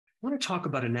I want to talk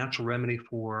about a natural remedy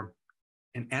for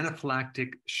an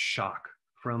anaphylactic shock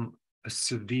from a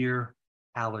severe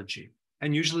allergy.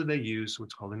 And usually they use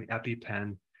what's called an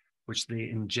EpiPen, which they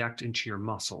inject into your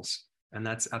muscles, and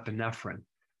that's epinephrine.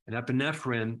 And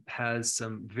epinephrine has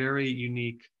some very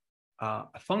unique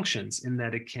functions in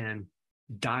that it can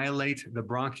dilate the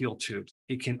bronchial tubes.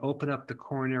 It can open up the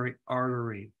coronary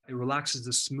artery. It relaxes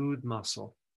the smooth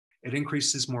muscle. It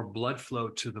increases more blood flow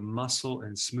to the muscle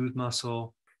and smooth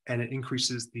muscle, and it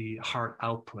increases the heart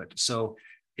output. So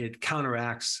it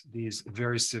counteracts these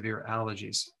very severe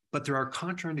allergies. But there are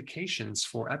contraindications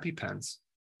for EpiPens.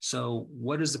 So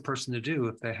what is the person to do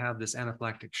if they have this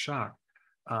anaphylactic shock?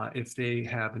 If they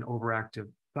have an overactive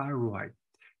thyroid,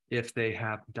 if they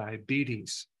have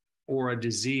diabetes, or a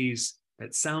disease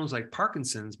that sounds like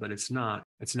Parkinson's, but it's not.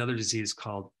 It's another disease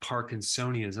called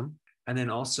Parkinsonism. And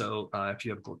then also, if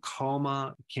you have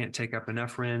glaucoma, can't take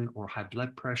epinephrine, or high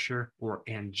blood pressure, or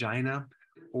angina,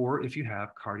 or if you have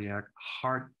cardiac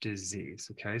heart disease.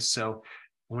 Okay, so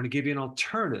I want to give you an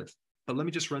alternative, but let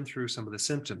me just run through some of the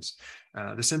symptoms.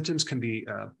 The symptoms can be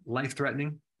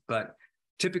life-threatening, but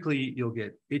typically you'll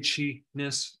get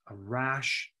itchiness, a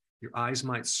rash, your eyes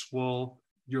might swell,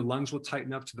 your lungs will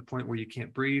tighten up to the point where you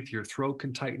can't breathe, your throat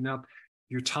can tighten up,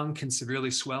 your tongue can severely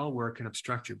swell where it can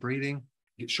obstruct your breathing,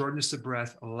 you get shortness of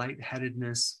breath,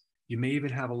 lightheadedness, you may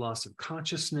even have a loss of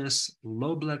consciousness,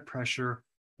 low blood pressure,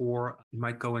 or you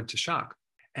might go into shock.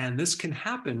 And this can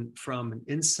happen from an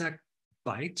insect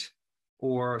bite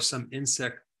or some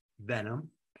insect venom,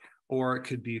 or it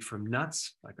could be from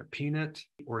nuts like a peanut,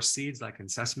 or seeds like in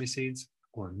sesame seeds,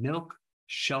 or milk,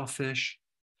 shellfish,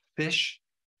 fish,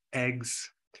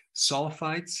 eggs,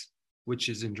 sulfites, which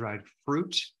is in dried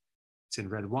fruit, it's in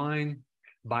red wine,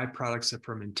 byproducts of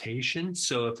fermentation.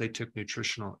 So if they took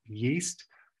nutritional yeast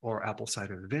or apple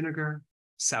cider vinegar,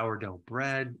 sourdough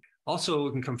bread. Also,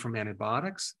 it can come from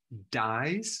antibiotics,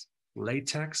 dyes,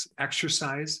 latex,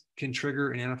 exercise can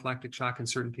trigger an anaphylactic shock in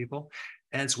certain people,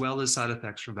 as well as side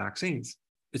effects from vaccines.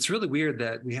 It's really weird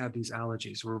that we have these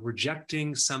allergies. We're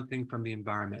rejecting something from the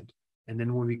environment. And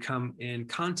then when we come in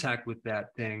contact with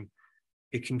that thing,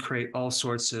 it can create all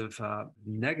sorts of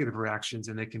negative reactions,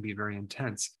 and they can be very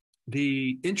intense.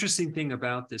 The interesting thing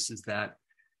about this is that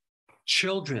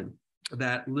children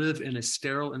that live in a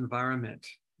sterile environment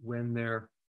when they're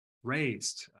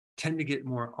raised tend to get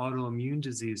more autoimmune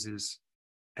diseases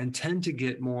and tend to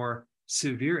get more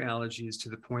severe allergies to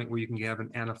the point where you can have an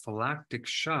anaphylactic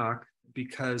shock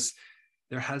because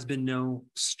there has been no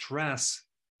stress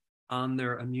on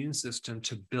their immune system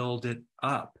to build it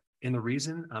up. And the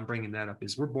reason I'm bringing that up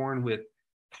is we're born with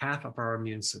half of our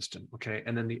immune system, okay?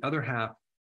 And then the other half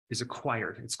is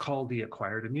acquired. It's called the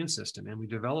acquired immune system. And we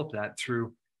develop that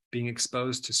through being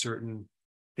exposed to certain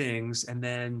things and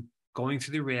then going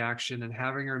through the reaction and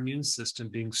having our immune system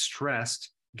being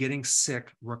stressed, getting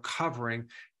sick, recovering,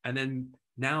 and then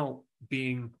now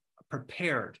being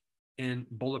prepared and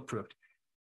bulletproofed.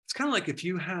 It's kind of like if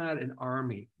you had an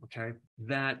army, okay,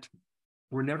 that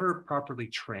were never properly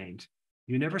trained.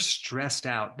 You never stressed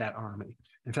out that army.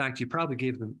 In fact, you probably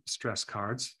gave them stress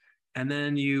cards, and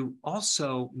then you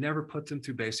also never put them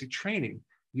through basic training.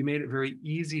 You made it very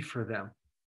easy for them.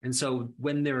 And so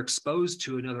when they're exposed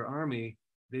to another army,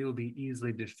 they will be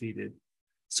easily defeated.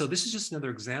 So this is just another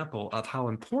example of how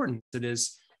important it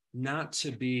is not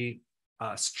to be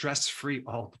stress-free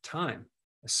all the time,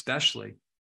 especially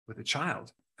with a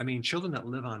child. I mean, children that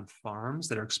live on farms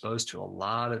that are exposed to a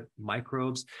lot of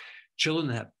microbes, children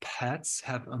that have pets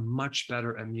have a much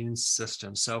better immune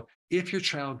system. So if your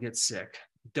child gets sick,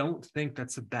 don't think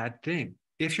that's a bad thing.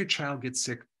 If your child gets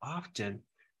sick often,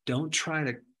 don't try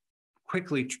to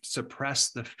quickly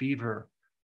suppress the fever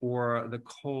or the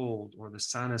cold or the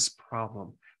sinus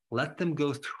problem. Let them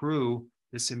go through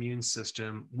this immune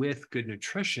system with good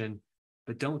nutrition,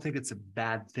 but don't think it's a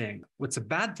bad thing. What's a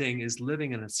bad thing is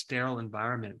living in a sterile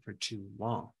environment for too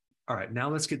long. All right, now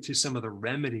let's get to some of the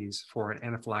remedies for an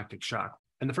anaphylactic shock.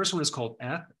 And the first one is called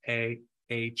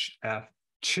FAHF2,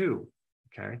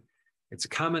 okay? It's a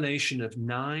combination of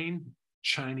 9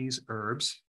 Chinese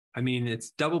herbs. I mean, it's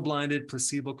double-blinded,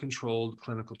 placebo-controlled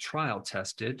clinical trial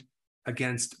tested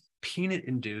against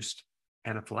peanut-induced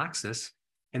anaphylaxis,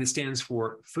 and it stands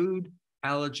for Food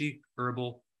Allergy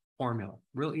Herbal Formula.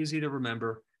 Real easy to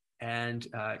remember, and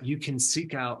you can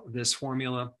seek out this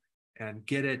formula and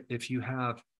get it if you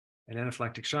have an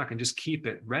anaphylactic shock and just keep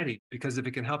it ready, because if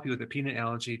it can help you with a peanut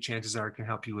allergy, chances are it can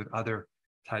help you with other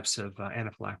types of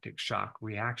anaphylactic shock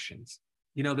reactions.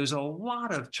 You know, there's a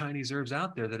lot of Chinese herbs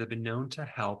out there that have been known to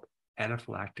help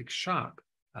anaphylactic shock,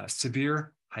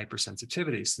 severe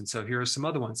hypersensitivities. And so here are some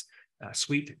other ones.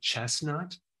 Sweet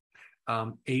chestnut,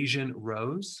 Asian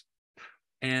rose.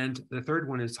 And the third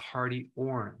one is hardy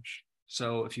orange.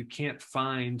 So if you can't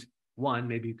find one,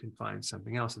 maybe you can find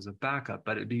something else as a backup,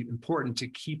 but it'd be important to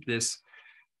keep this,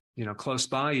 close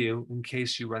by you in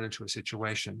case you run into a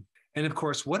situation. And of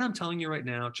course, what I'm telling you right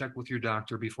now, check with your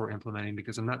doctor before implementing,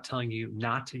 because I'm not telling you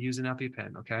not to use an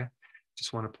EpiPen, okay?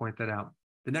 Just want to point that out.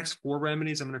 The next 4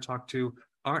 remedies I'm going to talk to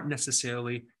aren't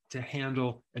necessarily to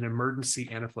handle an emergency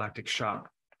anaphylactic shock,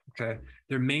 okay?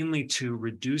 They're mainly to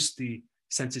reduce the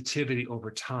sensitivity over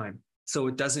time, so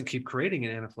it doesn't keep creating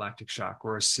an anaphylactic shock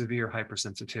or a severe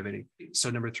hypersensitivity. So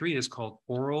number 3 is called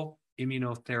oral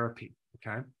immunotherapy,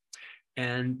 okay?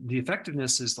 And the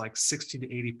effectiveness is like 60 to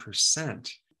 80%,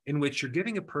 in which you're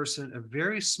giving a person a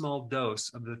very small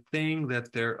dose of the thing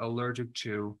that they're allergic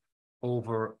to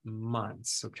over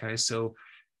months, okay? So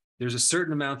there's a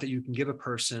certain amount that you can give a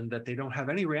person that they don't have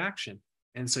any reaction.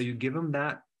 And so you give them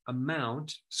that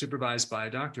amount supervised by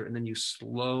a doctor, and then you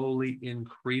slowly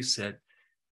increase it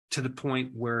to the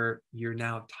point where you're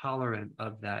now tolerant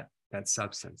of that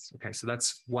substance. Okay, so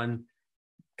that's one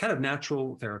kind of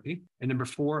natural therapy. And number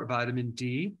 4, vitamin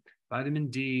D. Vitamin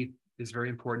D is very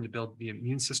important to build the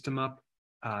immune system up.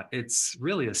 It's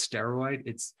really a steroid.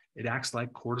 It acts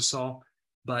like cortisol,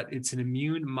 but it's an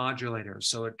immune modulator.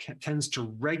 So it tends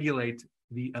to regulate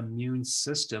the immune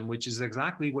system, which is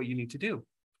exactly what you need to do.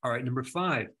 All right, number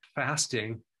 5,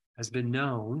 fasting has been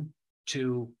known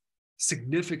to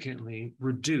significantly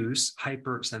reduce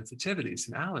hypersensitivities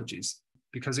and allergies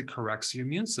because it corrects the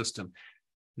immune system.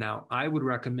 Now, I would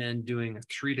recommend doing a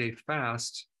 3-day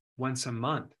fast once a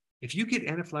month. If you get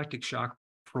anaphylactic shock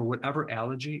for whatever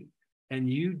allergy, and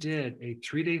you did a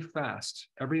 3-day fast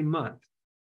every month,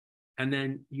 and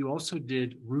then you also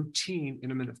did routine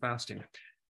intermittent fasting,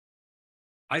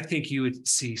 I think you would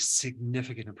see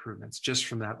significant improvements just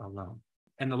from that alone.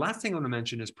 And the last thing I want to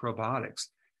mention is probiotics.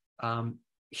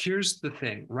 Here's the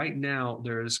thing. Right now,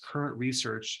 there is current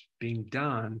research being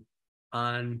done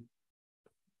on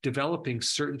developing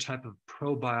certain type of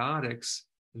probiotics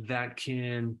that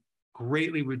can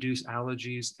greatly reduce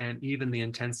allergies and even the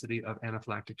intensity of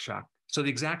anaphylactic shock. So the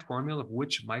exact formula of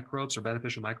which microbes or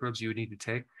beneficial microbes you would need to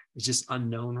take is just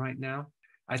unknown right now.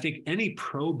 I think any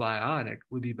probiotic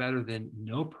would be better than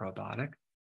no probiotic.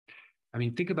 I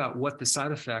mean, think about what the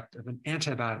side effect of an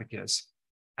antibiotic is.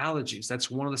 Allergies,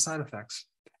 that's one of the side effects.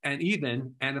 And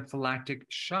even anaphylactic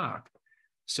shock.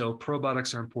 So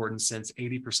probiotics are important since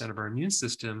 80% of our immune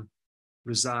system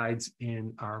resides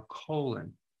in our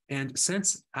colon. And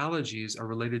since allergies are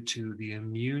related to the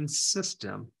immune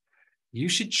system, you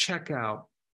should check out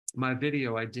my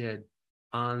video I did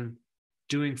on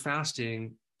doing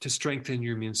fasting to strengthen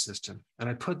your immune system. And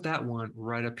I put that one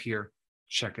right up here.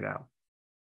 Check it out.